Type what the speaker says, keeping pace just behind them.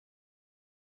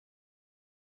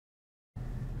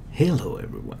Hello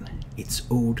everyone, it's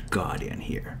Old Guardian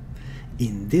here.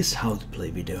 In this how to play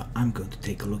video I'm going to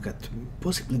take a look at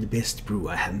possibly the best brew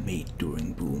I have made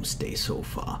during Boomsday so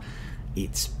far.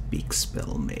 It's Big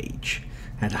Spell Mage,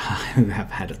 and I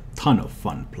have had a ton of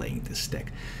fun playing this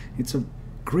deck. It's a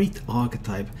great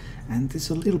archetype and it's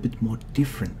a little bit more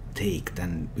different take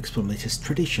than Big Spell Mage has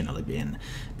traditionally been.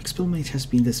 Big Spell Mage has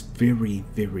been this very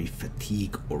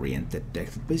fatigue oriented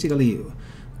deck that basically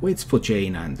waits for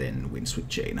Jaina and then wins with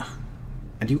Jaina.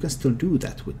 And you can still do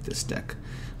that with this deck,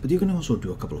 but you can also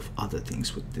do a couple of other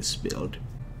things with this build.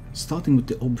 Starting with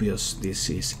the obvious, this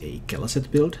is a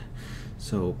Kelazet build.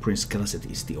 So Prince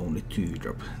Kelazet is the only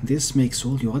 2-drop. This makes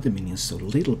all your other minions a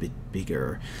little bit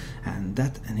bigger, and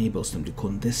that enables them to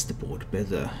contest the board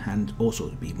better and also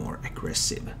to be more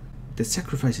aggressive. The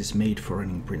sacrifices made for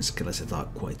running Prince Kelazet are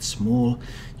quite small.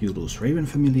 You lose Raven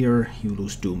Familiar, you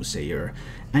lose Doomsayer,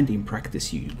 and in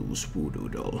practice you lose Voodoo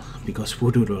Doll, because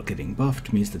Voodoo Doll getting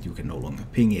buffed means that you can no longer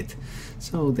ping it,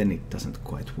 so then it doesn't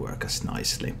quite work as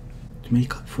nicely. To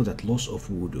make up for that loss of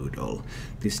Voodoo Doll,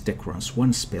 this deck runs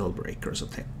one Spellbreaker's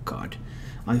attack card.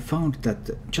 I found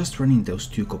that just running those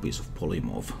 2 copies of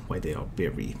Polymorph, while they are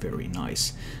very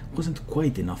nice, wasn't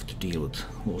quite enough to deal with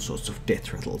all sorts of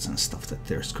death rattles and stuff that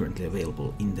there's currently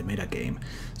available in the metagame,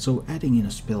 so adding in a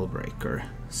Spellbreaker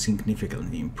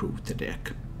significantly improved the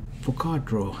deck. For card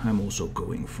draw I'm also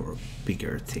going for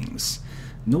bigger things.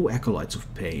 No Acolytes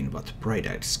of Pain, but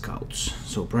Bright-Eyed Scouts.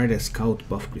 So Bright-Eyed Scout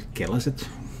buffed with Kelazet,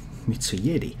 it's a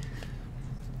Yeti.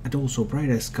 And also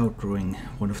Bright-Eyed Scout drawing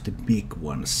one of the big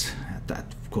ones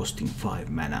that costing 5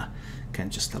 mana can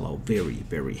just allow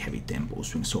very heavy tempo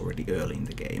swings already early in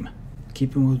the game.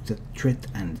 Keeping with the threat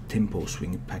and tempo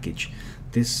swing package,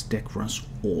 this deck runs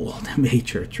all the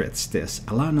major threats. There's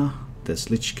Alana, there's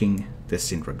Lich King, there's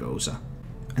Sindragosa.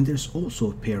 And there's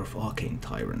also a pair of Arcane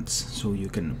Tyrants, so you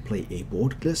can play a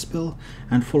board-clear spell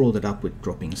and follow that up with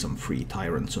dropping some free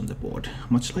Tyrants on the board,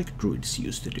 much like Druids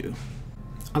used to do.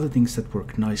 Other things that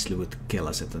work nicely with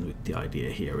Kelazet and with the idea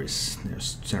here is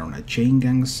there's Saronite Chain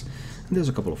Gangs, and there's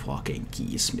a couple of Arcane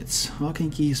Keysmiths.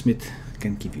 Arcane Keysmith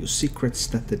can give you secrets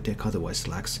that the deck otherwise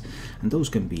lacks, and those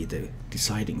can be the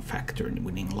deciding factor in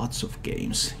winning lots of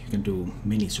games. You can do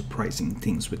many surprising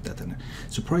things with that, and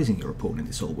surprising your opponent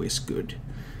is always good.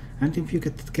 And if you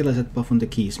get the Kelazet buff on the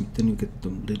Keysmith, then you get a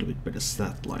little bit better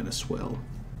stat line as well.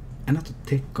 Another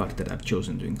tech card that I've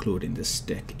chosen to include in this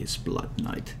deck is Blood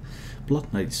Knight.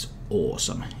 Blood Knight is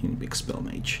awesome in Big Spell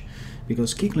Mage,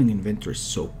 because Giggling Inventor is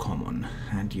so common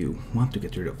and you want to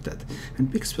get rid of that.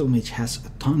 And Big Spell Mage has a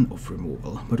ton of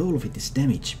removal, but all of it is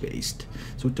damage based,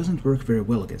 so it doesn't work very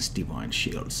well against Divine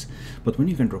Shields. But when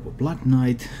you can drop a Blood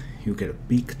Knight, you get a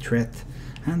big threat,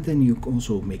 and then you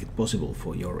also make it possible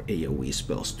for your AoE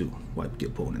spells to wipe the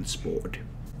opponent's board.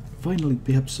 Finally,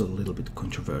 perhaps a little bit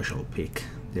controversial pick,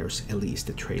 there's Elise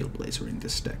the Trailblazer in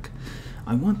this deck.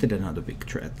 I wanted another big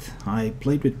threat. I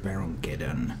played with Baron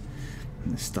Geddon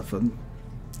and stuff and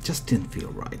just didn't feel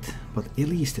right, but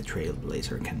Elise the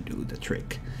Trailblazer can do the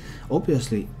trick.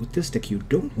 Obviously, with this deck you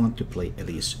don't want to play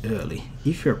Elise early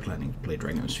if you're planning to play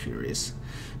Dragon's Furies,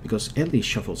 because Elise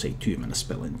shuffles a 2-mana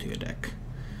spell into your deck.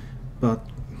 But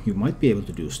you might be able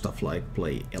to do stuff like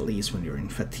play Elise when you're in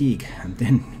fatigue, and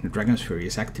then the Dragon's Fury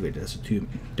is activated as a 2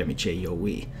 damage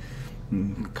AoE.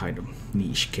 Kind of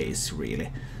niche case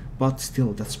really, but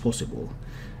still that's possible.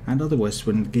 And otherwise,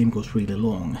 when the game goes really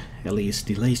long, Elise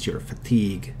delays your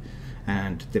fatigue,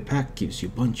 and the pack gives you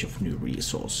a bunch of new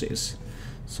resources.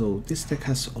 So this deck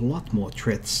has a lot more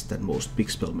threats than most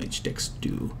Big Spell Mage decks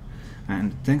do,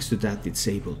 and thanks to that it's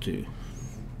able to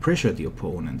pressure the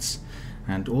opponents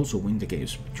and also win the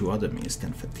games through other means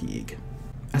than fatigue.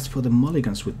 As for the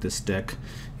mulligans with this deck,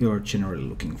 you're generally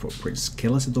looking for Prince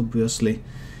Kelazet obviously.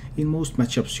 In most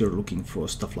matchups you're looking for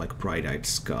stuff like Bright-Eyed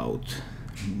Scout,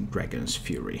 Dragon's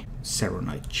Fury,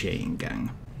 Saronite Chain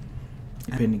Gang.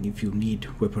 Depending if you need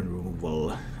weapon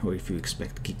removal or if you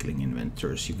expect Giggling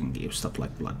Inventors, you can give stuff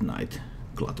like Blood Knight,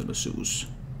 Gluttonous Ooze.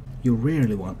 You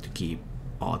rarely want to keep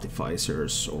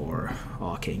Artificers or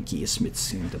Arcane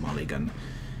Keysmiths in the mulligan.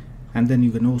 And then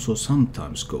you can also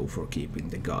sometimes go for keeping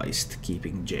the Geist,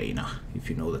 keeping Jaina, if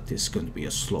you know that this is going to be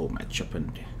a slow matchup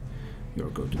and you're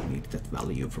going to need that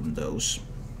value from those.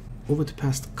 Over the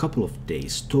past couple of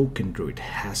days, Token Druid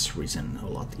has risen a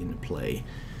lot in play,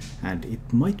 and it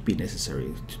might be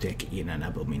necessary to take in an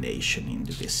Abomination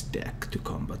into this deck to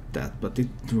combat that, but it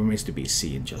remains to be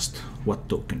seen just what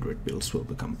Token Druid builds will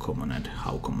become common and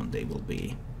how common they will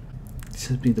be. The This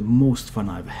has been the most fun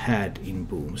I've had in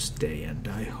Boomsday, and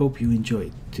I hope you enjoy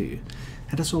it too.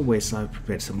 And as always, I've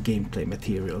prepared some gameplay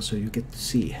material so you get to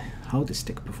see how this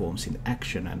deck performs in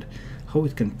action and how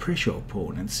it can pressure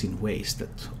opponents in ways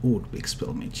that old Big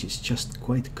Spell Mages just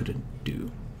quite couldn't do.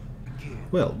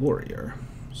 Well, Warrior,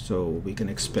 so we can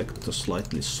expect a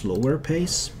slightly slower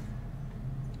pace.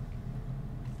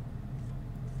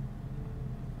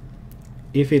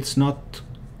 If it's not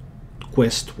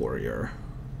Quest Warrior.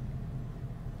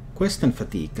 Quest and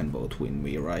Fatigue can both win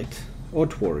me, right?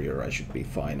 Odd Warrior I should be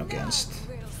fine against.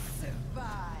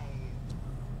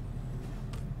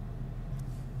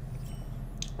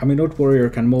 I mean, Odd Warrior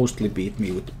can mostly beat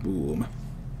me with Boom.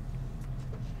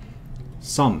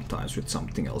 Sometimes with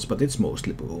something else, but it's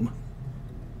mostly Boom.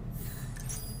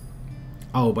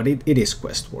 Oh, but it is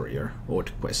Quest Warrior.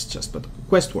 Odd Quest just, but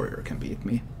Quest Warrior can beat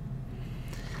me.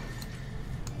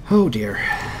 Oh dear.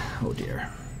 Oh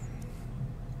dear.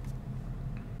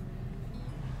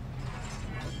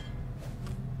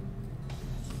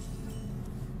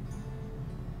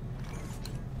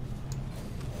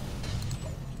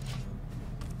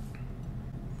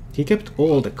 He kept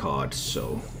all the cards,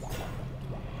 so...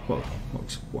 Well,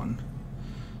 except one.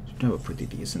 Should have a pretty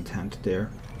decent hand there.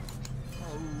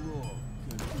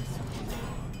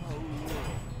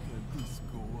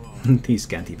 These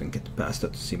can't even get past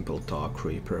that simple Tar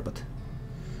Creeper, but...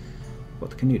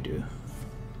 What can you do?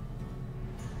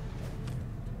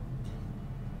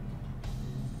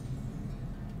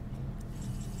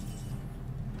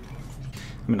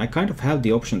 I mean, I kind of have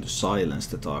the option to silence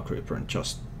the Tar Creeper and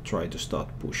just try to start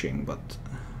pushing, but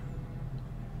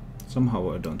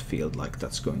somehow I don't feel like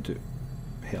that's going to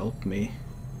help me.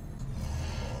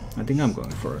 I think I'm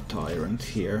going for a Tyrant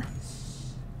here.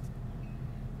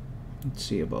 Let's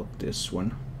see about this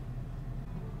one.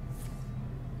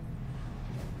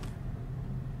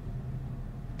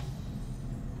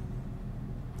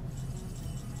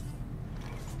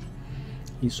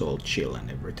 He's all chill and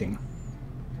everything.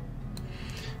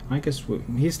 I guess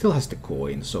he still has the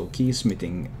coin, so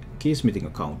keysmithing a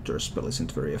counter spell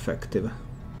isn't very effective.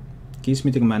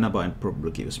 Keysmithing mana bind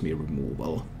probably gives me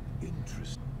removal.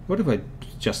 What if I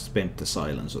just spent the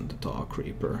silence on the Tar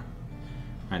Creeper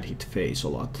and hit face a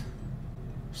lot?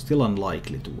 Still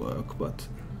unlikely to work, but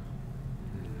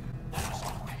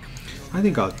I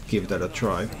think I'll give that a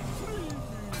try.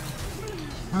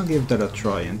 I'll give that a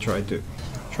try and try to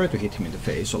hit him in the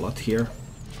face a lot here.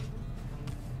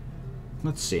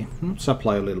 Let's see. Let's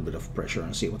apply a little bit of pressure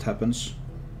and see what happens.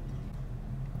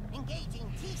 Engaging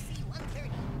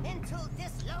TC-130 into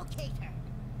dislocator.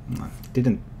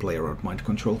 Didn't play around mind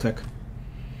control tech.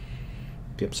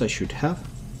 Perhaps I should have.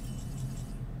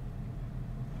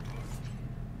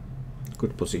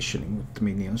 Good positioning with the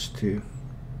minions too.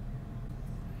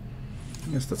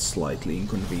 I guess that's slightly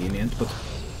inconvenient, but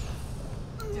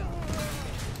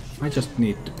I just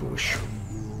need to push.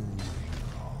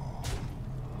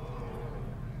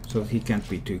 So he can't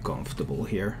be too comfortable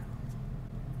here.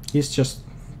 He's just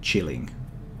chilling.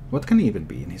 What can even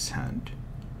be in his hand?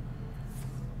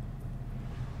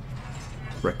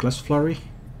 Reckless Flurry.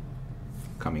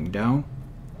 Coming down.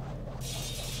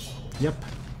 Yep,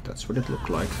 that's what it looked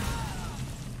like.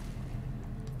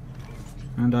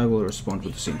 And I will respond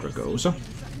with Syndragosa.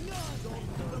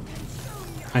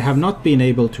 I have not been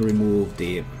able to remove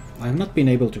the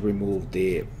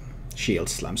shield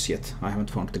slams yet. I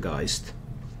haven't found the Geist.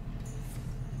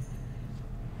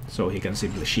 So he can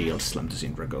simply shield slam to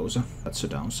Syndragosa. That's a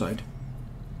downside.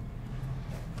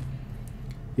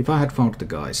 If I had found the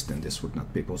Geist, then this would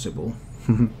not be possible.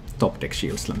 Top deck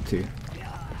shield slam too.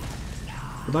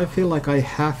 But I feel like I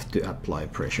have to apply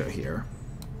pressure here.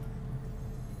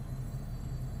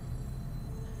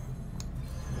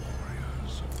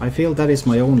 I feel that is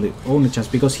my only chance,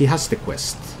 because he has the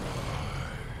quest.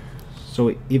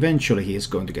 So eventually he is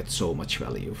going to get so much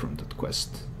value from that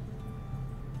quest.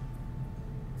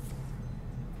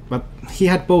 But he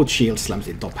had both shield slams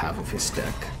in top half of his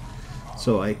deck,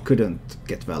 so I couldn't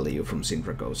get value from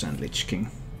Syndragosa and Lich King.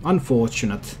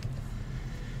 Unfortunate.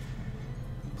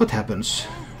 What happens?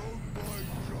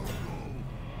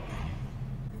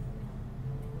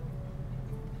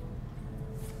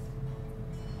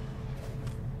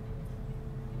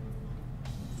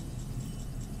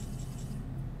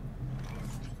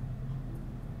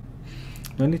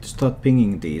 I need to start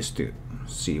pinging these to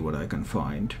see what I can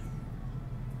find.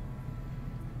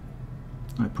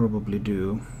 I probably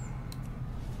do.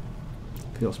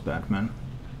 Feels bad, man.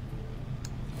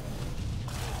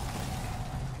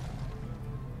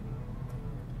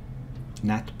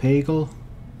 Nat Pagel?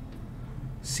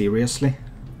 Seriously?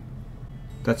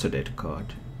 That's a dead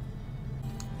card.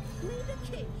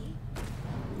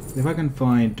 If I can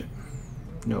find...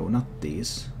 No, not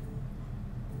these.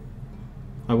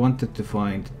 I wanted to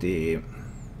find the...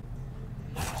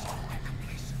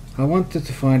 I wanted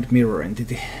to find mirror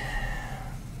entity.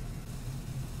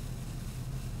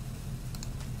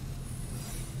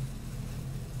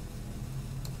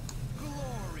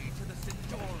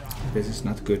 This is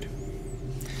not good.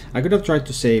 I could have tried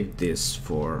to save this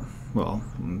for... Well,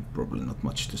 probably not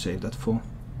much to save that for.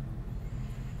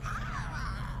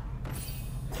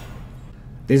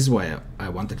 This is why I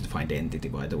wanted to find entity,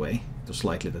 by the way. It was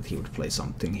likely that he would play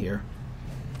something here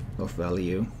of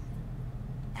value.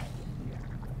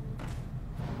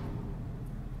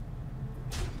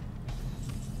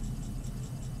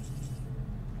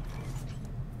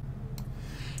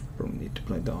 Probably need to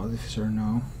play the Artificer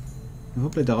now. If I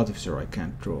play the Artificer, I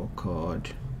can't draw a card.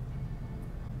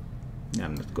 Yeah,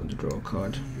 I'm not going to draw a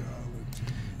card.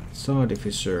 It's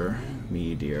Artificer,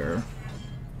 Meteor.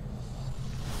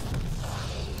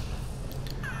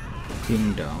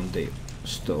 Ping down the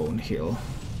stone hill.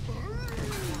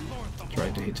 Try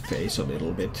to hit face a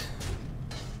little bit.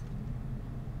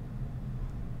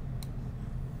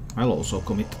 I'll also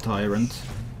commit the Tyrant.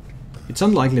 It's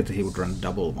unlikely that he would run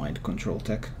double mind control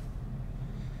tech.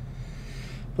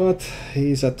 But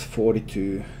he's at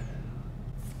 42.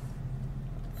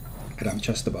 And I'm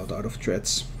just about out of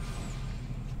threats.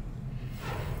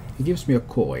 He gives me a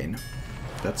coin.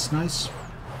 That's nice.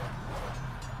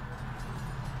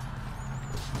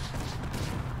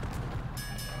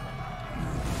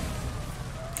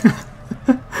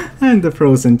 And the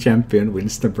frozen champion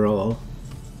wins the brawl.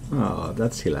 Oh,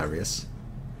 that's hilarious.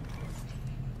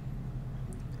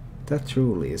 That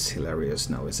truly is hilarious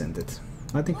now, isn't it?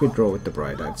 I think we draw with the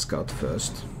Bright-Eyed Scout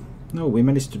first. No, we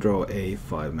managed to draw a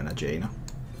 5-mana Jaina.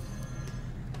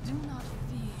 Do not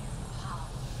fear power.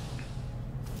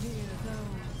 Fear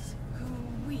those who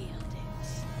wield it.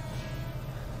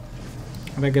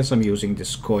 And I guess I'm using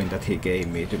this coin that he gave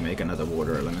me to make another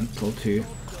water elemental too.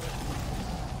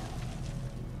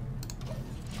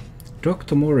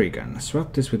 Dr. Morrigan,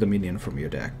 swap this with a minion from your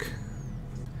deck.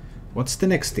 What's the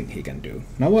next thing he can do?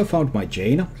 Now I found my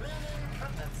Jaina.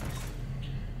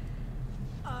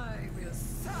 I will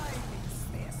silence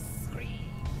their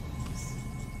screams.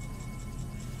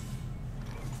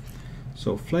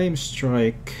 So Flame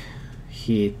Strike,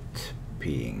 Heat,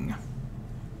 Ping.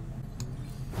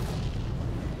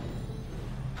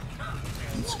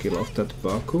 Let's kill off that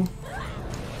Baku.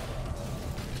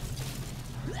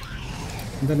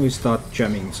 And then we start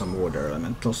jamming some water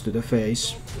elementals to the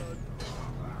face.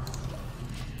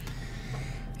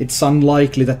 It's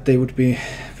unlikely that they would be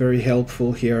very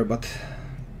helpful here, but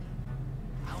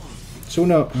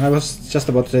sooner, I was just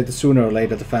about to say that sooner or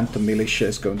later the Phantom Militia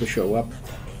is going to show up.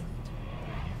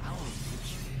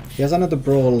 He has another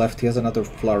Brawl left, he has another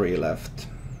Flurry left.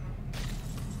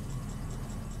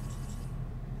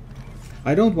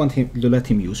 I don't want him to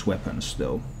let him use weapons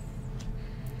though.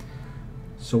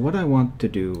 So what I want to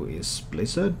do is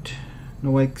Blizzard.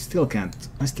 No, I still can't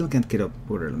get a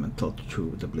water elemental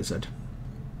through the Blizzard.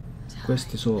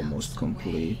 Quest is almost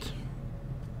complete.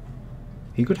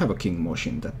 He could have a King Mosh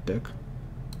in that deck.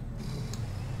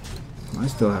 I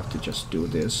still have to just do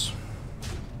this.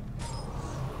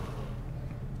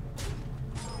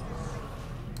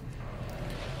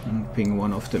 And ping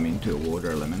one of them into a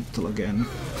water elemental again.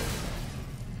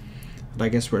 But I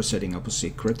guess we're setting up a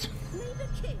secret.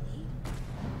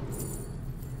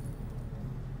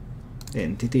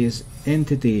 Entity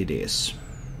it is.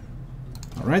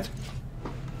 Alright.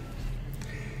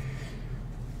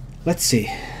 Let's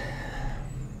see.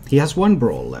 He has one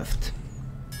Brawl left.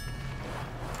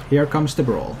 Here comes the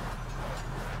Brawl.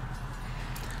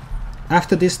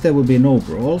 After this there will be no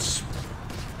Brawls,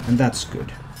 and that's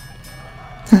good.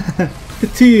 The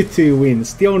 2-2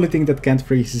 wins. The only thing that can't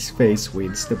freeze his face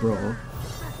wins the Brawl.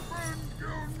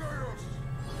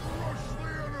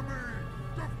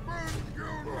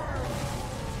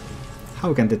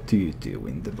 How can the 2-2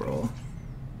 win the Brawl?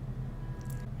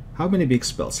 How many big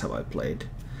spells have I played?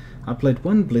 I played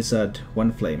 1 Blizzard,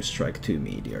 1 Flame Strike, 2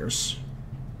 Meteors.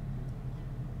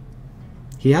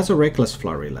 He has a Reckless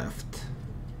Flurry left.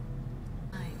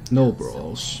 No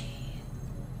Brawls.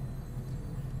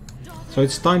 So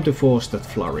it's time to force that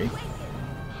Flurry.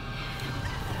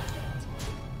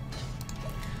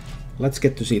 Let's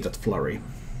get to see that Flurry.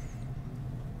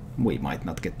 We might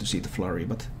not get to see the Flurry,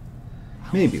 but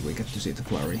maybe we get to see the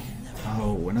Flurry.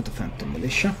 Oh, another Phantom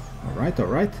Militia. Alright,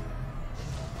 alright.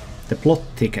 The plot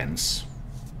thickens.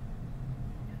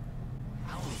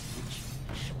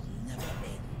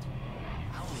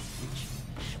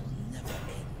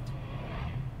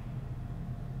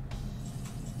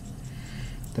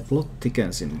 The plot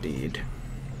thickens indeed.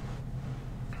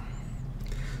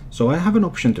 So I have an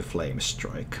option to Flame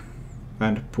Strike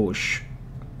and push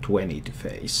 20 to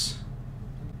face,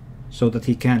 so that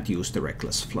he can't use the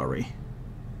Reckless Flurry.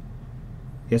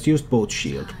 He has used both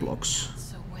shield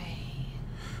blocks.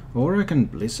 Or I can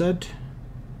Blizzard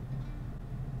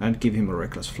and give him a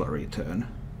Reckless Flurry turn.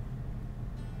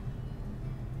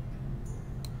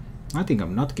 I think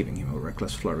I'm not giving him a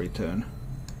Reckless Flurry turn.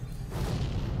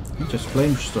 I just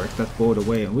Flame Strike that board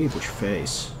away and we push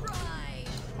face.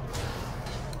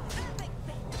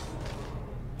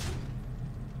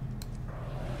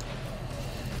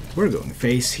 We're going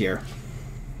face here.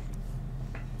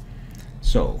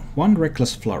 So, one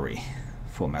Reckless Flurry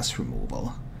for mass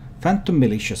removal. Phantom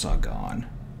Militias are gone.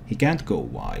 He can't go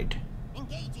wide.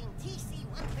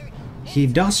 He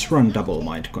does run double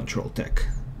Mind Control tech.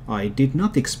 I did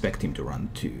not expect him to run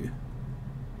 2.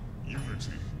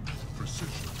 Unity,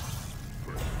 precision,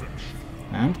 perfection.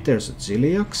 And there's a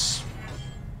Zoolock.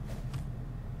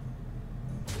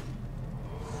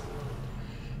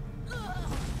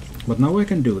 But now I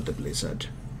can do the Blizzard.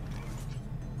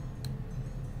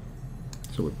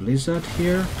 So we Blizzard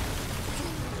here.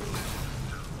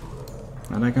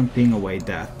 And I can ping away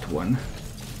that one.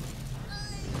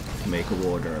 To make a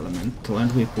Water Elemental,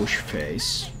 and we push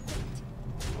face.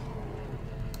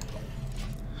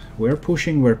 We're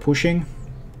pushing.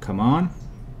 Come on.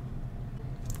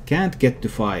 Can't get to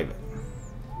 5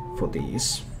 for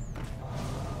these.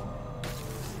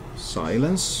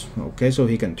 Silence. Okay, so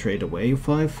he can trade away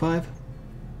 5/5.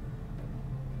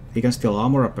 He can still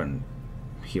armor up and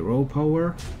hero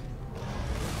power.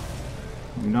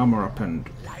 And armor up and...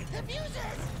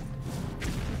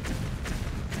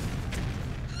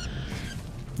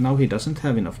 Now he doesn't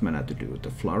have enough mana to do the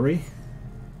flurry.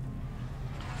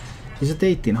 He's at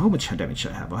 18. How much damage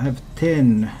I have? I have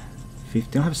 10,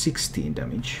 15, I have 16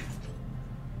 damage.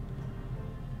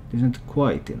 Isn't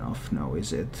quite enough now,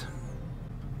 is it?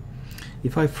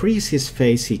 If I freeze his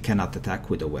face, he cannot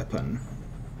attack with a weapon.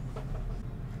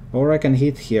 Or I can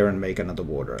hit here and make another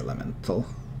Water Elemental.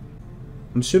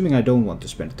 I'm assuming I don't want to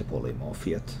spend the Polymorph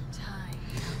yet.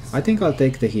 I think I'll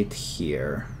take the hit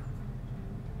here.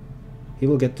 He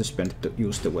will get to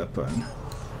use the weapon.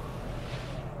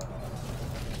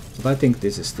 But I think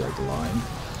this is still the line.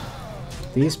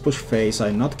 These push face,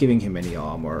 I'm not giving him any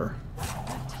armor.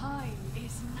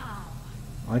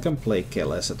 I can play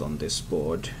Keleset on this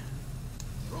board.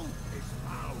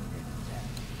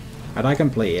 And I can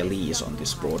play Elise on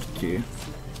this board too.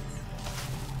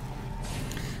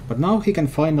 But now he can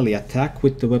finally attack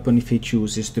with the weapon if he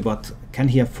chooses to, but can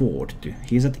he afford to?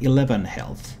 He's at 11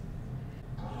 health.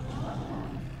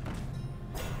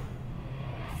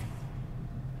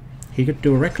 He could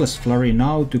do Reckless Flurry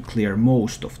now to clear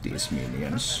most of these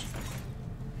minions.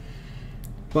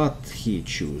 But he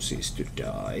chooses to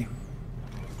die.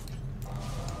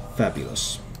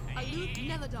 Fabulous.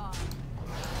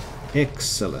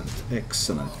 Excellent,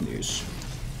 excellent news.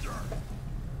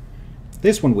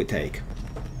 This one we take.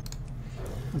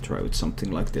 I'll try with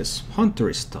something like this. Hunter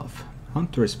is tough.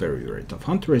 Hunter is very, very tough.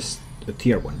 Hunter is a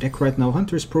tier 1 deck right now.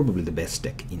 Hunter is probably the best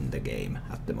deck in the game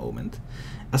at the moment.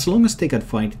 As long as they can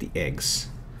find the eggs,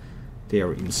 they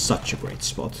are in such a great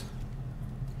spot.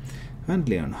 And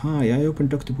Leon, hi, I opened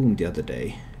Dr. Boom the other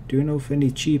day. Do you know if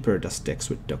any cheaper does decks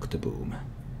with Dr. Boom?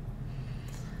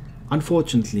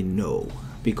 Unfortunately, no.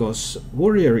 Because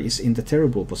Warrior is in the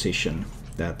terrible position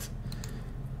that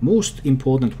most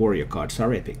important Warrior cards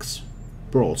are epics.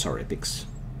 Brawls are epics.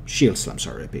 Shield Slams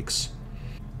are epics.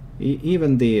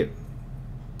 Even the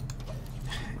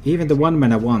 1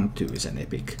 mana 1/2 is an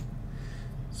epic.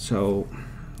 So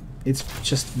it's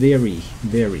just very,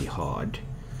 very hard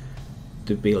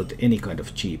to build any kind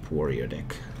of cheap Warrior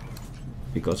deck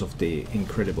because of the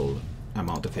incredible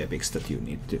amount of epics that you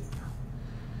need to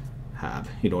have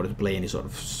in order to play any sort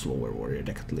of slower Warrior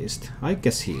deck at least. I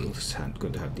guess he's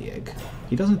going to have the egg.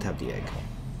 He doesn't have the egg.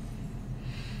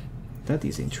 That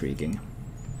is intriguing.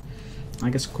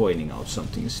 I guess coining out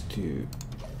something is too...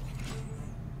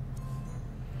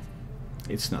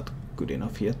 It's not good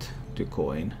enough yet to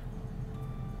coin.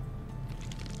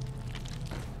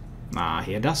 Ah,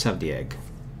 he does have the egg.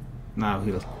 Now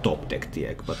he'll top deck the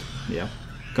egg, but yeah.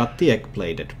 Got the egg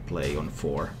plated play on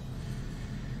 4.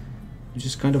 Which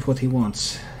is kind of what he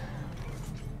wants.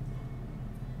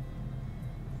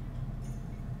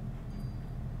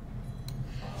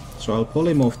 So I'll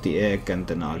polymorph the egg and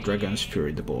then I'll Dragon's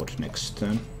Fury the board next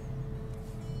turn.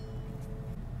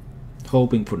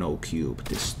 Hoping for no cube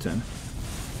this turn.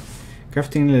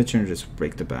 Crafting Legendaries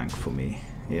break the bank for me.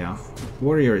 Yeah,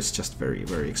 Warrior is just very,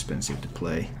 very expensive to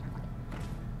play.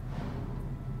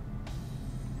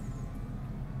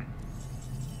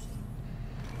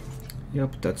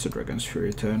 Yup, that's a Dragon's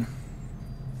Fury turn.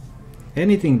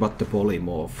 Anything but the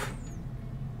polymorph.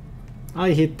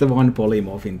 I hit the one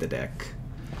polymorph in the deck.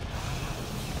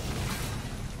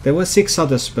 There were 6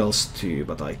 other spells too,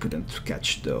 but I couldn't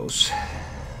catch those.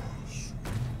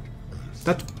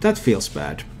 That feels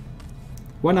bad.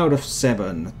 1 out of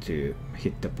 7 to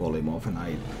hit the polymorph, and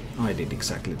I did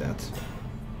exactly that.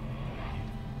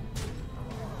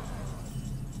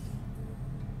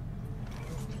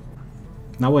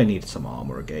 Now I need some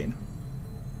armor again.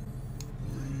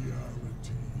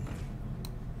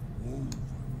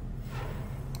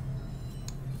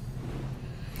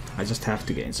 I just have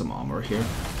to gain some armor here.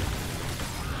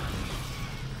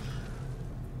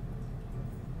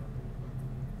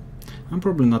 I'm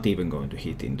probably not even going to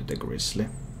hit into the Grizzly.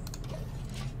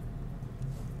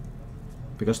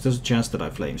 Because there's a chance that I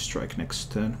Flame Strike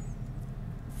next turn.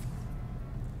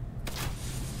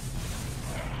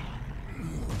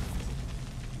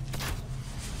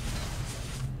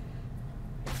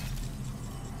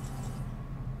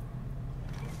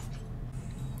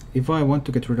 If I want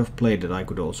to get rid of Bladed, I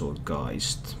could also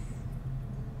Geist.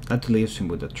 That leaves him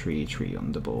with a 3/3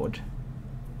 on the board.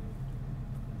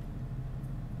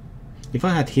 If I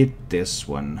had hit this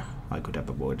one, I could have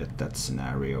avoided that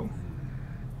scenario.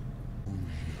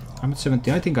 I'm at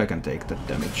 70, I think I can take that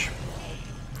damage.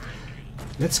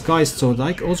 Let's Geist so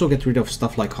that I also get rid of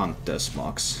stuff like Hunter's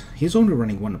Marks. He's only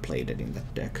running 1 Bladed in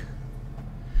that deck.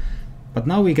 But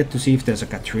now we get to see if there's a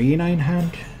Katrina in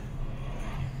hand.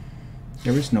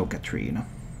 There is no Katrina.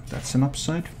 That's an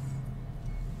upside.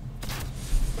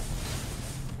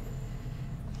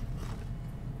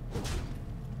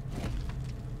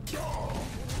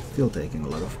 Still taking a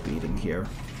lot of beating here.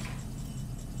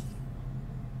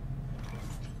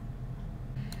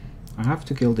 I have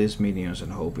to kill these minions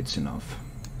and hope it's enough.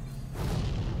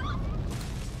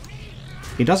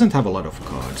 He doesn't have a lot of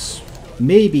cards.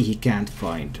 Maybe he can't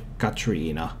find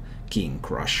Katrina, King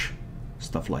Crush,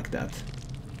 stuff like that.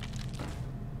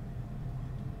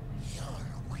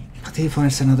 But he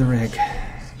finds another egg.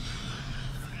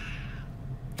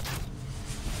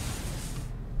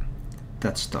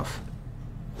 That's tough.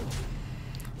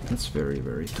 That's very,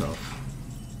 very tough.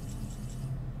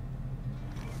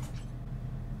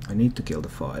 I need to kill the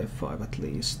 5/5 at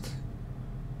least.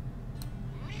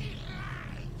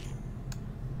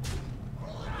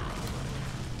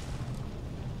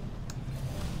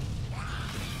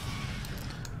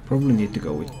 Probably need to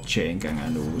go with Chain Gang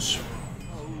and Ooze.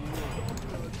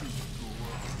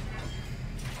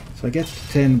 So I get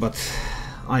 10, but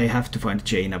I have to find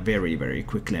Jaina very, very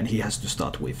quickly, and he has to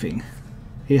start whiffing.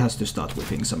 He has to start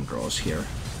whiffing some draws here.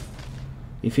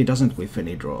 If he doesn't whiff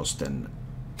any draws, then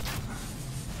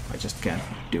I just can't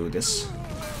do this.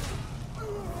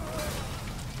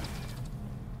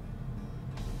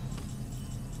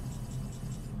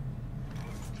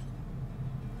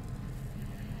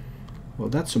 Well,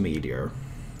 that's a Meteor,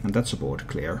 and that's a board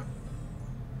clear.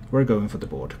 We're going for the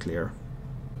board clear.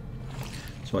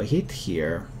 So I hit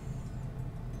here,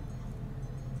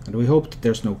 and we hope that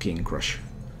there's no King Crush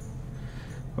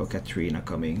or Katrina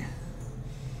coming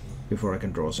before I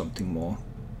can draw something more.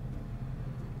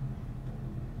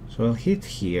 So I'll hit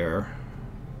here.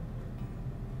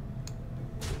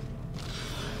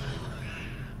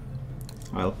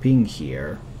 I'll ping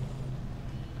here.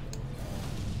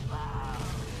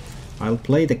 I'll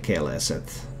play the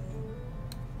Keleseth.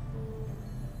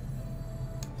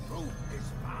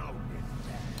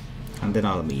 And then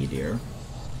I'll Meteor.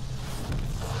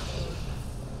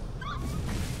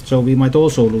 So we might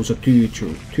also lose a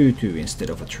 2/2 instead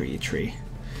of a 3/3.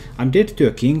 I'm dead to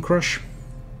a King Crush.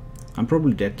 I'm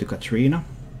probably dead to Katrina.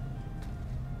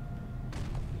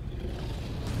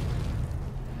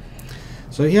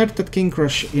 So he had that King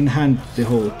Crush in hand the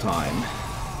whole time.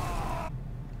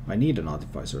 I need an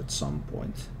Artificer at some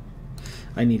point.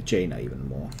 I need Jaina even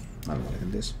more. I don't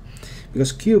like this.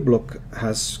 Because Q-Block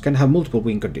can have multiple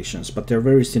win conditions, but they're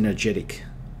very synergetic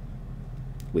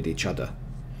with each other.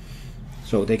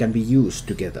 So they can be used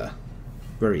together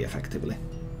very effectively.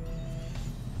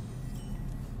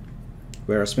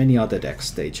 Whereas many other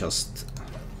decks, they just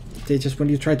when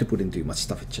you try to put in too much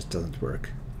stuff, it just doesn't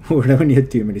work. Or when you have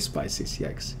too many spices,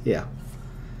 yikes. Yeah.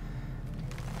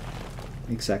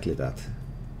 Exactly that.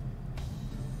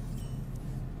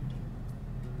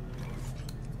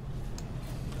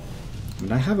 I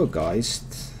mean, I have a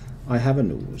Geist, I have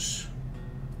an Ooze.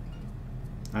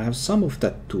 I have some of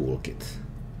that toolkit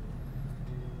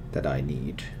that I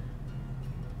need.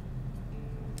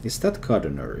 Is that card a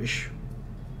Nourish?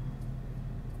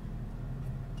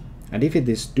 And if it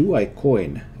is, do I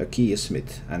coin a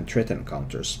Keysmith and threaten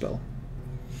counter spell?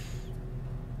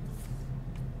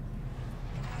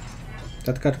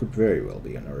 That card could very well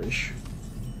be a Nourish.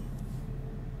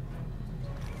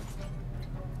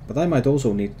 But I might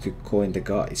also need to coin the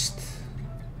Geist.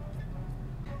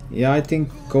 Yeah, I think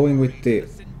going with the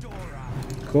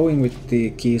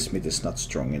Keysmith is not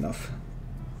strong enough.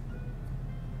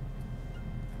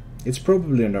 It's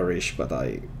probably a Nourish, but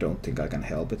I don't think I can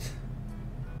help it.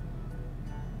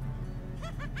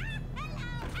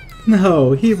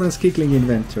 No, he runs Giggling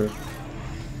Inventor.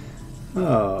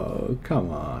 Oh,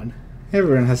 come on.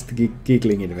 Everyone has the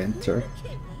Giggling Inventor.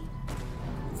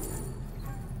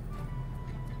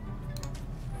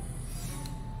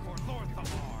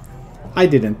 I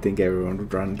didn't think everyone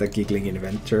would run the Giggling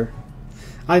Inventor.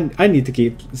 I need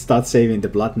to start saving the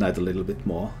Blood Knight a little bit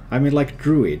more. I mean, like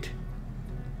Druid.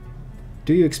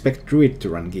 Do you expect Druid to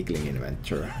run Giggling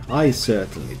Inventor? I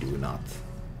certainly do not.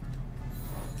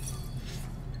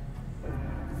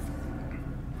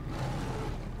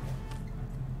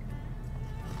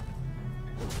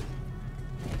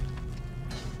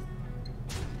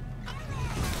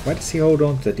 Why does he hold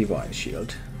on to the Divine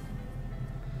Shield?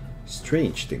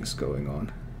 Strange things going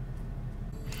on.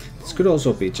 This could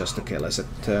also be just a Kelleset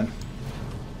turn.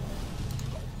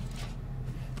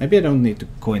 Maybe I don't need to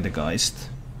coin the Geist.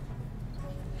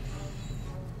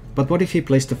 But what if he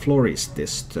plays the Florist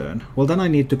this turn? Well, then I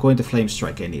need to coin the Flame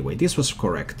Strike anyway. This was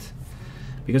correct.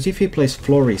 Because if he plays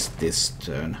Florist this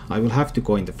turn, I will have to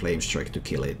coin the Flame Strike to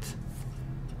kill it.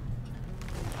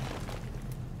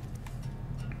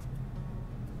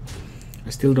 I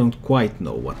still don't quite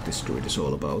know what this druid is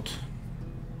all about.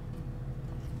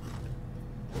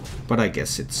 But I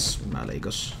guess it's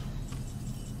Malygos.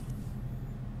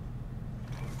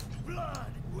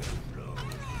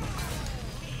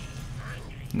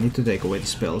 Need to take away the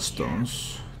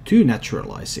spellstones. 2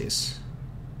 naturalizes.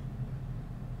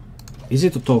 Is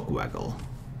it a Togwaggle?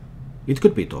 It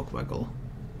could be Togwaggle.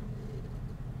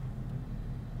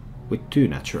 With 2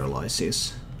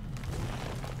 naturalizes.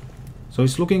 So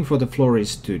he's looking for the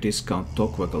Florist to discount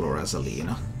Togwaggle or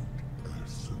Azalina.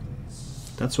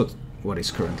 That's what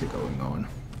is currently going on.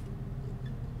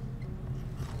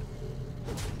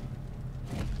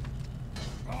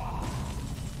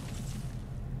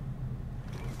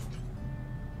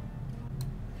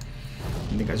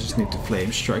 I think I just need to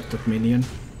Flame Strike that minion.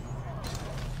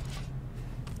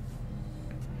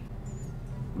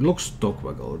 Looks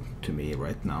Togwaggle to me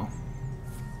right now.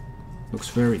 Looks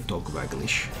very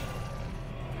Togwagglish.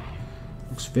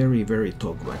 Looks very, very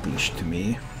Togwagglish to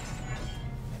me.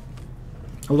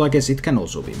 Although I guess it can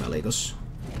also be Malygos.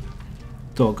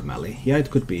 Togmally. Yeah, it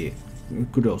could be.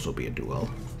 It could also be a duel.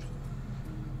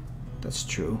 That's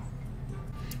true.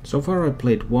 So far I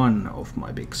played one of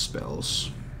my big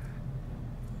spells.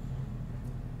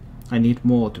 I need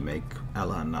more to make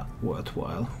Alana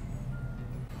worthwhile.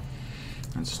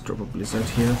 Let's drop a Blizzard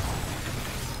here.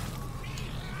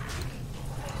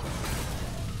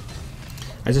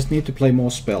 I just need to play more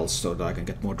spells so that I can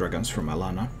get more dragons from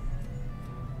Alana.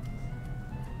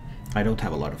 I don't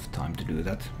have a lot of time to do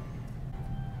that.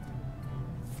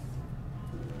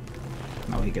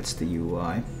 Now he gets the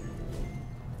UI.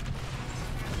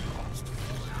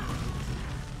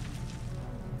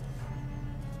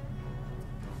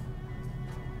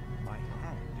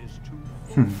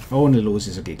 Only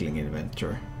loses a Giggling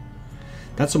Inventor.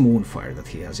 That's a Moonfire that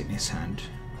he has in his hand.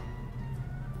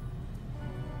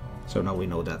 So now we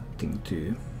know that thing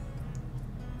too.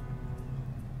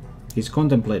 He's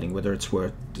contemplating whether it's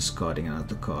worth discarding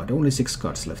another card. Only 6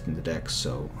 cards left in the deck,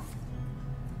 so...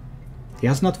 He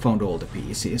has not found all the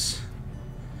pieces.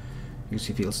 Because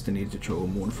he feels the need to throw a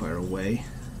Moonfire away.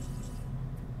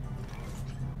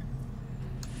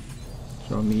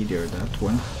 So I'll Meteor that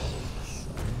one.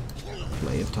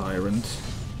 Play a Tyrant.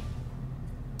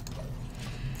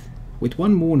 With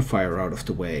one Moonfire out of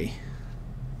the way,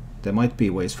 there might be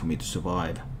ways for me to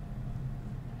survive.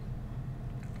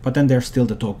 But then there's still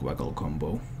the Togwaggle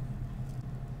combo.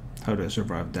 How do I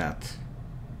survive that?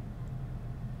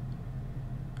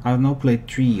 I've now played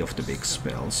 3 of the big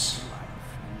spells.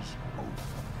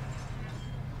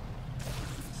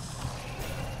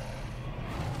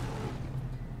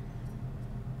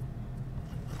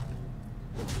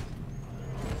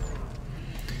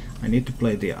 I need to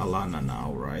play the Alana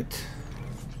now, right?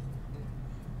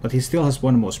 But he still has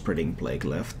one more Spreading Plague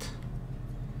left.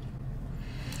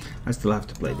 I still have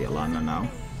to play the Alana now.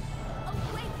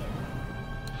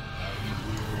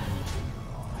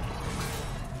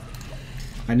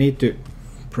 I need to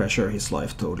pressure his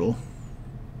life total.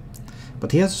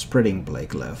 But he has a Spreading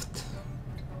Plague left.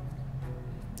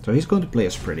 So he's going to play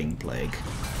a Spreading Plague.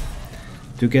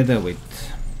 Together with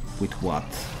what?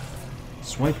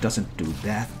 Swipe doesn't do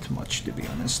that much, to be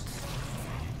honest.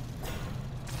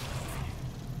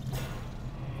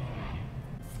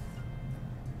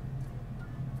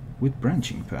 With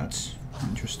branching paths.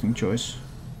 Interesting choice.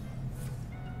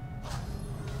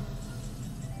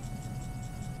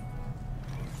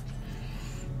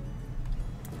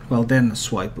 Well, then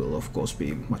swipe will of course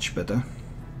be much better.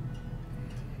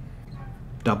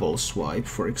 Double swipe,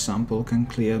 for example, can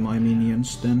clear my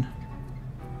minions then.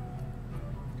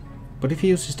 But if he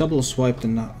uses double swipe,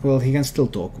 then well, he can still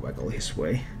talk waggle his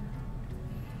way.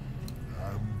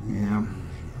 Yeah.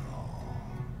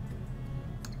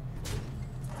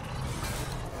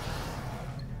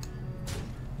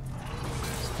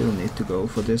 Still need to go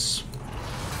for this.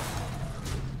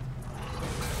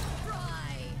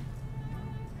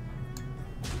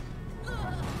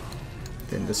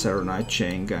 Then the Serenite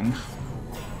Chain Gang.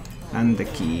 And the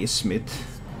Keysmith.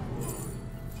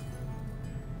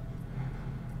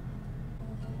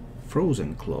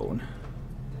 Frozen Clone.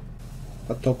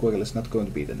 But Talkwaggle is not going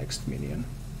to be the next minion.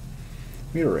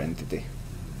 Mirror Entity.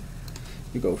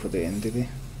 You go for the Entity.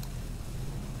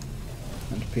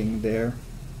 And ping there.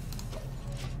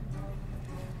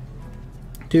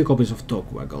 2 copies of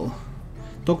Talkwaggle.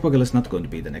 Talkwaggle is not going to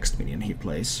be the next minion he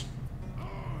plays.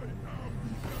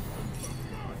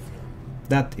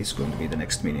 That is going to be the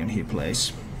next minion he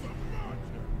plays.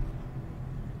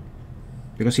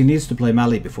 Because he needs to play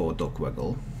Mali before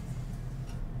Talkwaggle.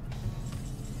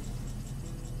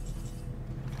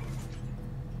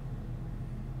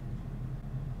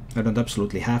 I don't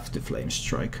absolutely have to Flame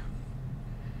Strike.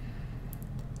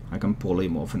 I can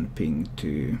Polymorph and ping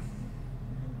to...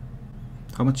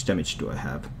 How much damage do I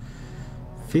have?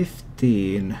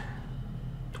 15,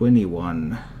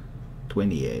 21,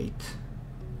 28.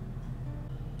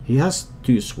 He has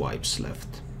 2 swipes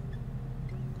left.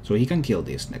 So he can kill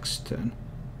these next turn.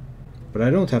 But I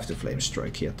don't have to Flame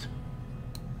Strike yet.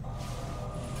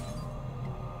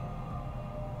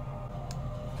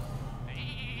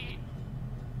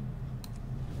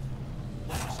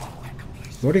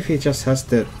 What if he just has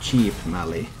the cheap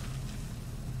Mali?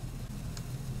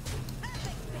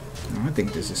 I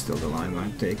think this is still the line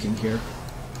I'm taking here.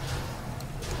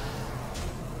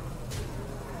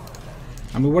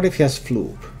 I mean, what if he has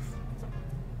Floop?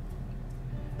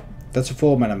 That's a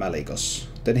 4-mana Malygos.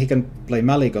 Then he can play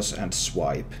Malygos and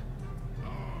swipe.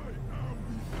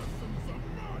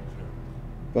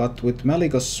 But with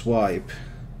Malygos swipe...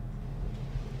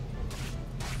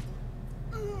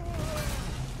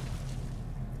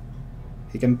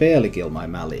 he can barely kill my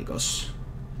Malygos.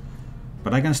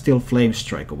 But I can still Flame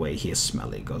Strike away his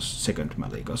Malygos, second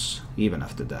Malygos, even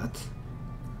after that.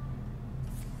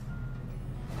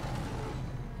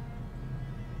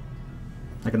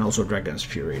 I can also Dragon's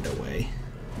Fury it away.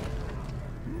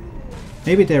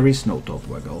 Maybe there is no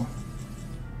Talkwaggle.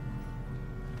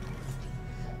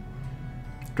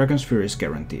 Dragon's Fury is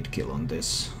guaranteed kill on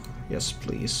this. Yes,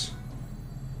 please.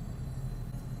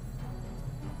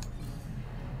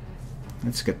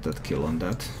 Let's get that kill on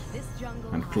that.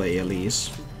 And play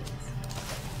Elise.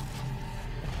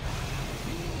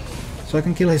 So I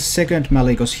can kill his second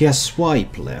Malygos. He has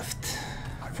swipe left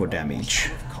for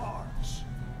damage.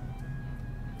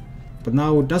 But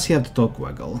now, does he have the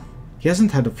Talkwaggle? He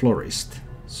hasn't had a Florist,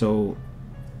 so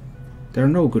there are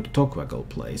no good Talkwaggle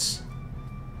plays.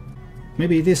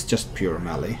 Maybe it is just pure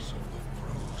Mali.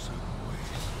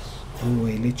 Oh,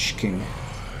 a Lich King.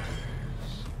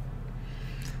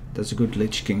 That's a good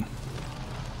Lich King.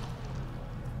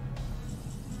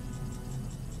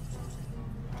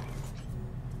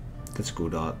 That's a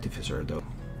good Artificer though.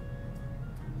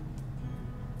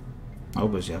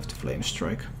 Obviously you have to Flame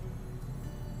Strike.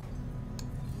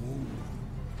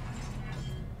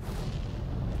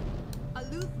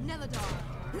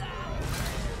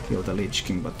 Kill the Lich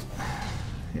King, but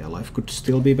yeah, life could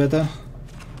still be better.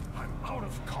 I'm out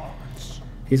of cards.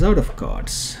 He's out of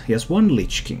cards. He has 1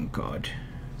 Lich King card.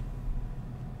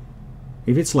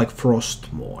 If it's like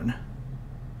Frostmourne,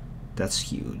 that's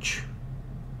huge.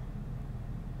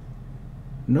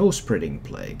 No Spreading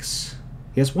Plagues.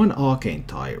 He has 1 Arcane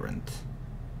Tyrant.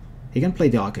 He can play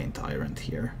the Arcane Tyrant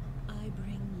here. I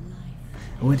bring life.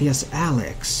 Oh, and he has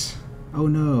Alex. Oh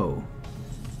no.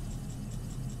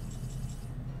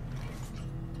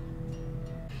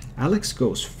 Alex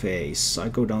goes face. I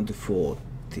go down to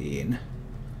 14.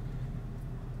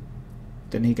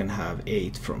 Then he can have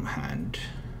 8 from hand.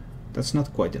 That's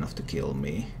not quite enough to kill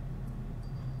me.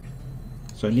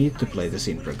 So I need to play the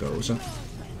Sindragosa.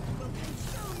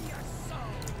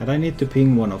 And I need to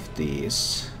ping one of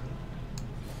these.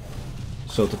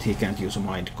 So that he can't use a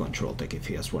mind control deck if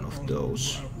he has one of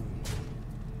those.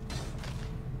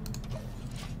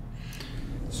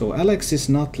 So Alex is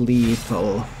not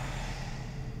lethal.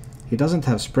 He doesn't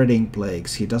have Spreading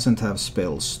Plagues, he doesn't have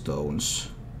Spell Stones.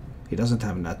 He doesn't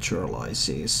have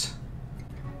Naturalizes.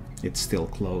 It's still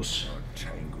close. A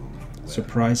tangled web.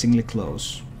 Surprisingly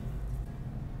close.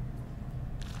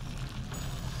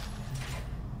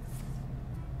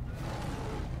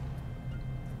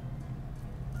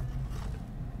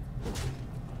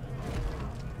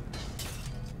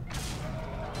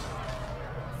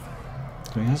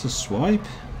 So he has a swipe.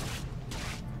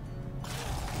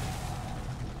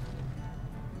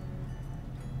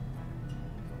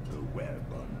 The web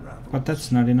unravels. But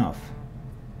that's not enough.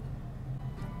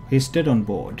 He's dead on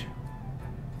board.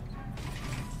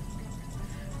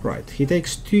 Right, he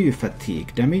takes 2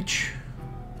 fatigue damage.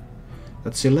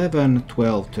 That's 11,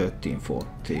 12, 13,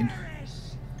 14.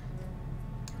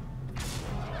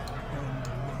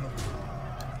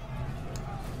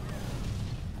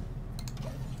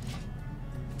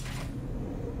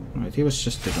 Right, he was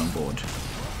just dead on board.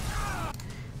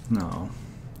 No.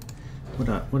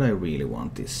 What I really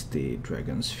want is the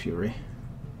Dragon's Fury.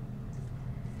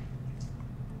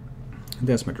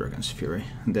 There's my Dragon's Fury,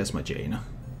 and there's my Jaina.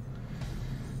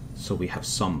 So we have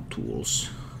some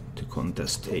tools to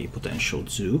contest a potential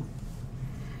Zoo.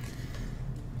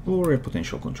 Or a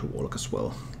potential Control Walk as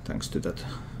well, thanks to that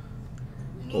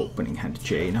opening hand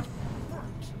Jaina.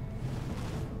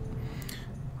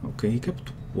 Okay, he kept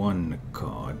 1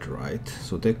 card, right?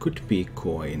 So there could be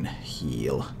Coin,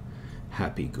 Heal,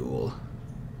 Happy Ghoul.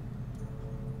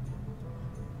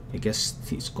 I guess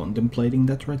he's contemplating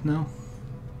that right now.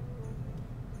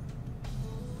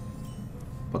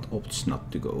 But opts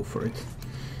not to go for it.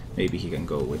 Maybe he can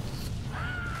go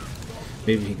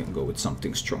with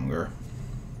something stronger.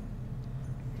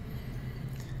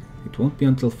 It won't be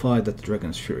until 5 that the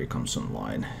Dragon's Fury comes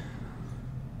online.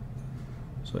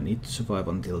 So I need to survive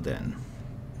until then.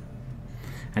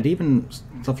 And even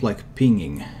stuff like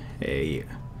pinging a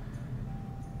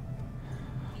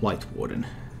Light Warden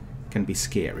can be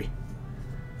scary.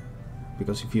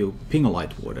 Because if you ping a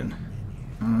Light Warden,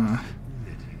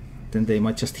 then they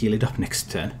might just heal it up next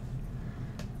turn.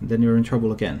 And then you're in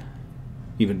trouble again.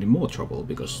 Even in more trouble,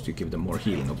 because you give them more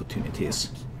healing opportunities.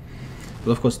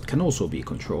 But of course it can also be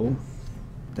control.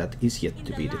 That is yet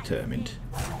to be determined.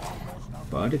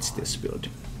 But it's this build.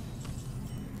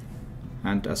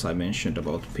 And as I mentioned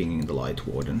about pinging the Light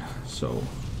Warden, so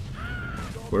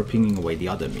we're pinging away the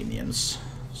other minions,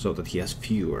 so that he has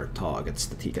fewer targets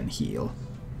that he can heal.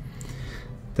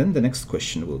 Then the next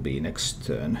question will be next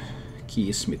turn.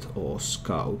 Keysmith or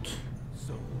Scout.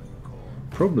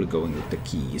 Probably going with the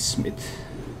Keysmith.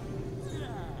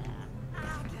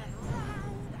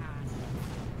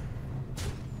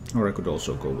 Or I could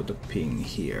also go with the ping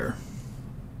here.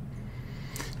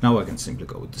 Now I can simply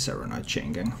go with the Serenite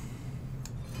Chain Gang.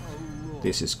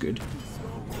 This is good.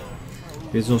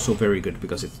 This is also very good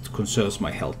because it conserves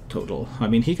my health total. I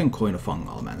mean, he can coin a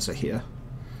Fungal Mancer here,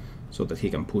 so that he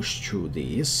can push through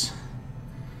these.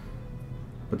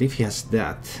 But if he has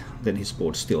that, then his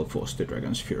board still falls to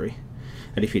Dragon's Fury.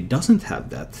 And if he doesn't have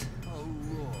that,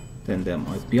 then there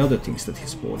might be other things that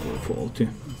his board will fall to.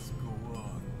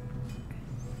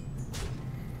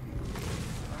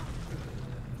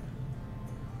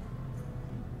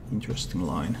 Interesting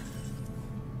line.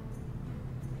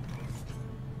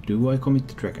 Do I commit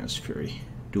the Dragon's Fury?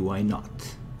 Do I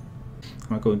not?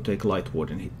 Am I going to take Light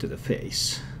Warden hit to the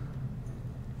face?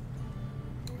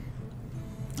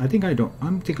 I think I don't.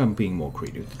 I think I'm being more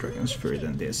greedy with the Dragon's Fury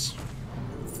than this.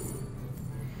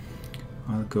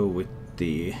 I'll go with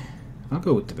the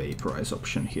Vaporize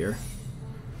option here.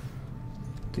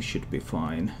 This should be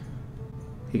fine.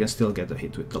 He can still get a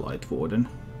hit with the Light Warden.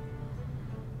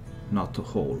 Not a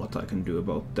whole lot I can do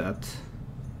about that.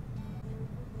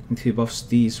 If he buffs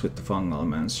these with the Fungal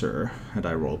Mancer and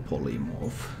I roll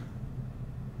Polymorph.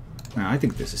 I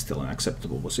think this is still an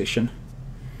acceptable position.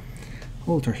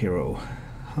 Altar Hero.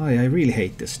 Hi, I really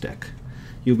hate this deck.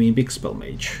 You mean Big Spell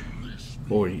Mage?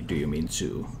 Or do you mean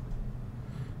Zoo?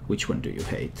 Which one do you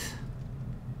hate?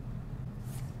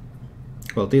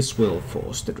 Well, this will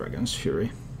force the Dragon's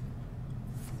Fury.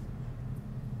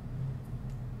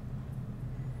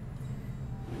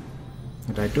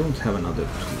 And I don't have another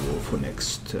tool for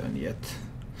next turn yet.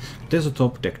 There's a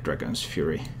top deck Dragon's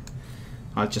Fury.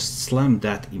 I'll just slam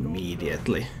that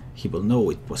immediately. He will know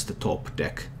it was the top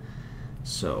deck.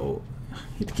 So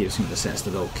it gives him the sense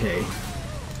that, okay,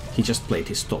 he just played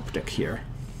his top deck here.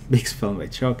 Big Spell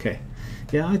Mage, okay.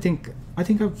 Yeah, I think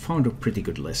I've found a pretty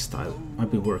good list. I've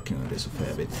been working on this a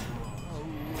fair bit.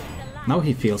 Now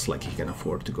he feels like he can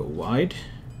afford to go wide.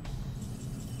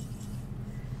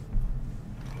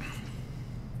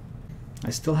 I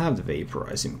still have the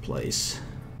Vaporize in place.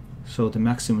 So the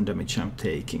maximum damage I'm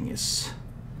taking is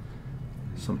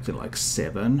something like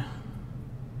 7.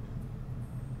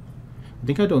 I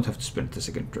think I don't have to spend the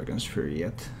second Dragon's Fury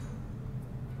yet.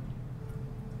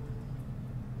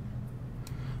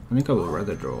 I think I will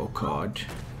rather draw a card.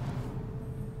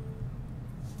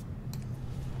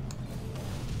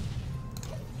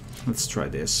 Let's try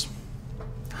this.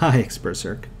 Hi,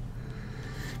 Ex-Berserk.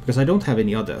 Because I don't have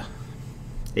any other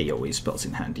AoE spells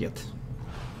in hand yet.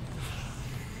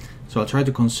 So I'll try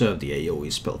to conserve the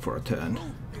AoE spell for a turn.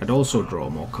 And also draw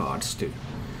more cards to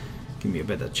give me a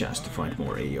better chance to find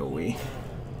more AoE.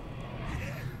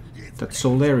 That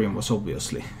Solarium was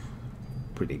obviously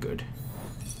pretty good.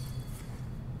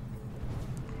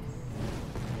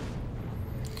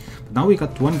 But now we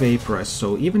got one Vaporize,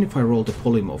 so even if I roll the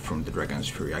Polymorph from the Dragon's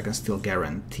Fury, I can still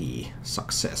guarantee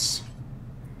success.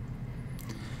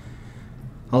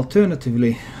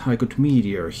 Alternatively, I could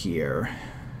Meteor here,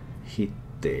 hit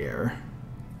there,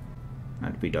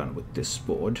 and be done with this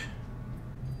board.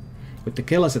 With the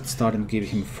Kelaset starting to give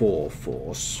him 4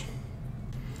 force.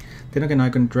 Then again I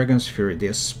can Dragon's Fury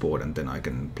this board and then I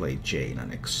can play Jaina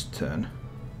next turn.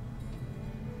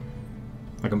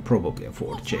 I can probably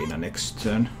afford Jaina next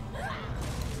turn.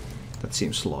 That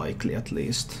seems likely at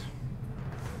least.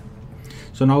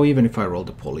 So now even if I roll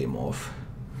the Polymorph,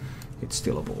 it's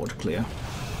still a board clear.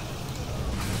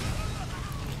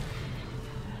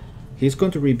 He's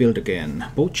going to rebuild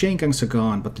again. Both Chain Gangs are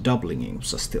gone, but the Doubling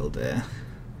Imps are still there.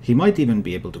 He might even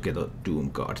be able to get a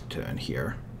Doomguard turn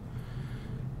here.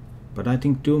 But I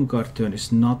think Doomguard turn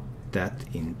is not that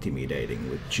intimidating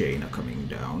with Jaina coming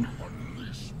down.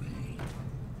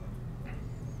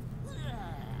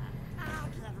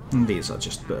 And these are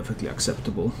just perfectly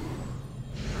acceptable.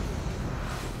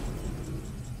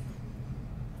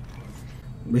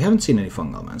 We haven't seen any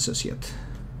Fungalmancers yet.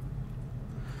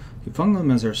 If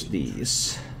Fungalmancers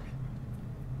these,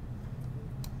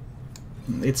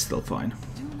 it's still fine.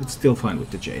 It's still fine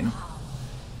with the Jaina.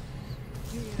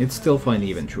 It's still fine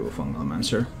even through a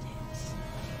Fungalmancer.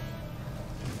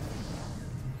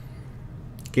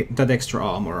 Get that extra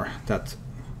armor, that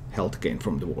health gain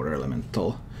from the Water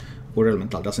Elemental. Water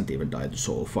Elemental doesn't even die to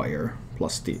Soulfire,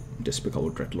 plus the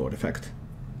Despicable Dreadlord effect.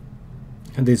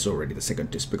 And this is already the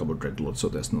second Despicable Dreadlord, so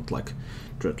there's not like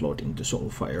Dreadlord into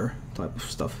Soulfire type of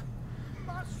stuff.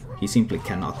 He simply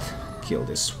cannot kill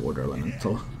this Water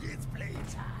Elemental.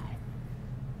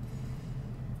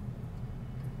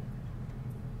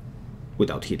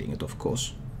 Without hitting it, of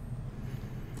course.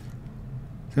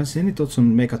 Has any thoughts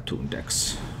on Megatoon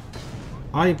decks?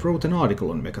 I wrote an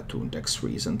article on Megatoon decks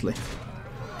recently.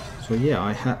 So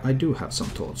yeah, I do have some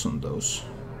thoughts on those.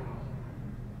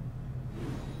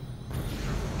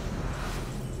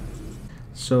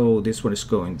 So this one is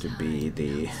going to be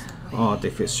the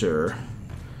Artificer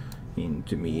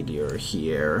into Meteor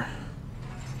here.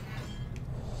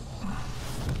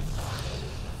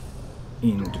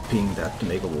 Into ping that to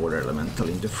make a Water Elemental,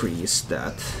 into freeze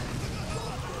that.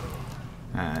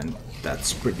 And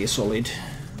that's pretty solid.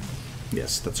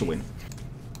 Yes, that's a win.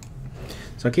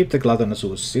 So I keep the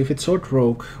Gluttonous. If it's Odd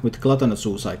Rogue, with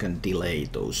Gluttonous I can delay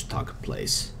those tug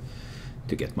plays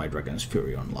to get my Dragon's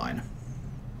Fury online.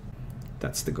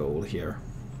 That's the goal here.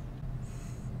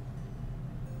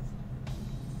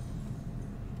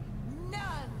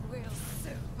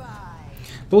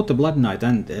 Both the Blood Knight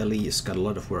and the Elise got a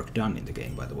lot of work done in the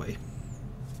game, by the way.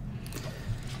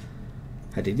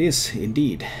 And it is,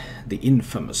 indeed, the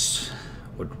infamous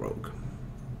Odd Rogue.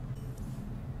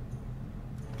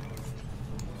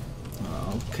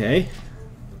 Okay.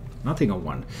 Nothing on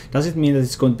one. Does it mean that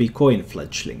it's going to be Coin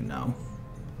Fledgling now?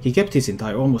 He kept his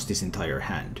almost his entire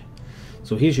hand.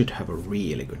 So he should have a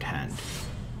really good hand.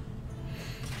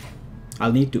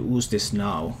 I'll need to use this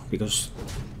now, because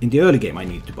in the early game I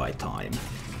need to buy time.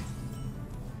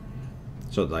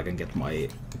 So that I can get my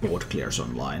board clears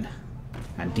online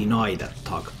and deny that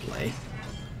tug play.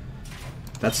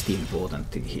 That's the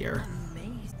important thing here.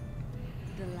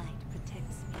 The light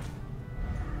protects me.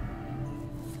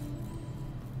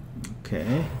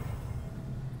 Okay.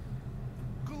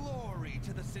 Glory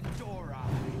to the Sindora.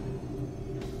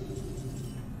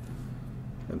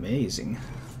 Amazing.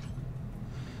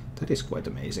 That is quite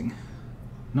amazing.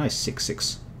 Nice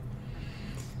 6/6.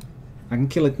 I can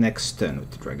kill it next turn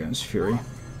with the Dragon's Fury.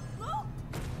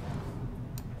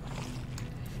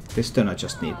 This turn I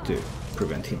just need to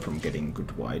prevent him from getting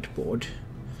good wide board.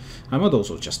 I might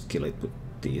also just kill it with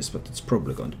these, but it's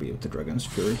probably going to be with the Dragon's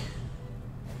Fury.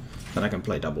 Then I can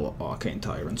play double Arcane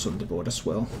Tyrants on the board as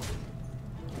well.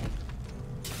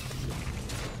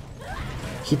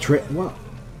 He what?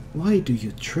 Why do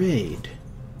you trade?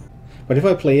 But if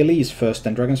I play Elise first,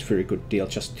 then Dragon's Fury could deal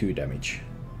just 2 damage.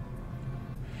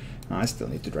 I still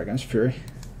need the Dragon's Fury.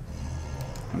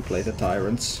 And play the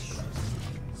Tyrants.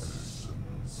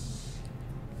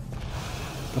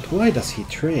 But why does he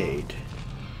trade?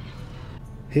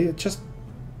 He just...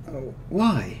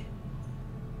 why?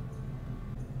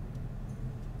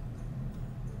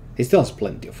 He still has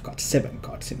plenty of cards. 7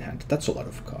 cards in hand. That's a lot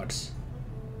of cards.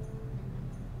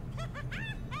 Here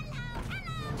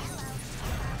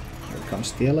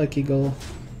comes the Ella Giggle.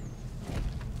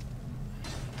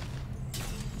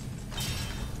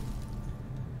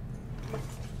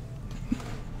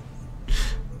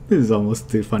 This is almost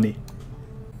too funny.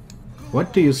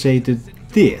 What do you say to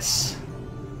this,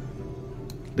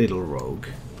 little rogue?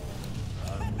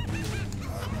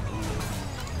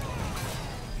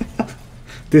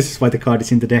 This is why the card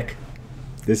is in the deck.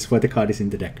 This is why the card is in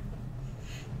the deck.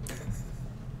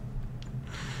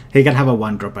 He can have a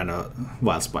 1-drop and a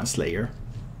Wildspine Slayer.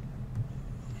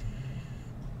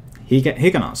 He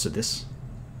can answer this.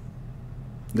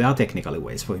 There are technically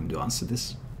ways for him to answer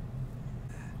this.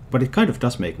 But it kind of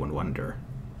does make one wonder.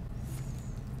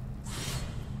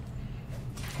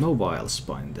 No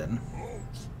Wildspine then.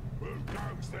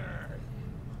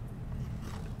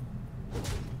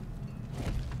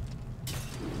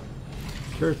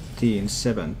 13,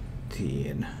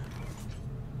 17.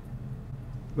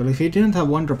 Well, if he didn't have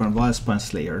 1-drop and Wildspine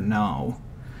Slayer now,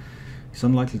 he's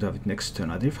unlikely to have it next turn.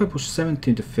 I think if I push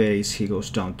 17 to face, he goes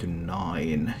down to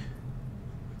 9.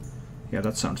 Yeah,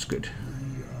 that sounds good.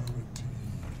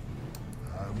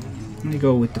 Let me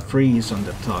go with the freeze on the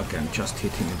attack and just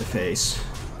hit him in the face.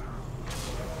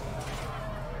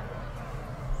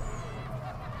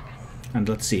 And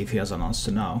let's see if he has an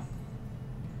answer now.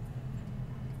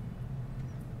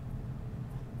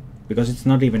 Because it's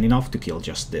not even enough to kill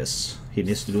just this. He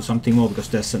needs to do something more because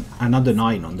there's another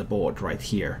 9 on the board right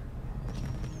here.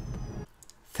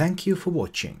 Thank you for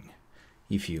watching.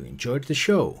 If you enjoyed the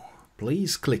show,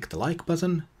 please click the like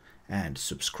button and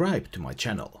subscribe to my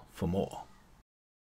channel for more.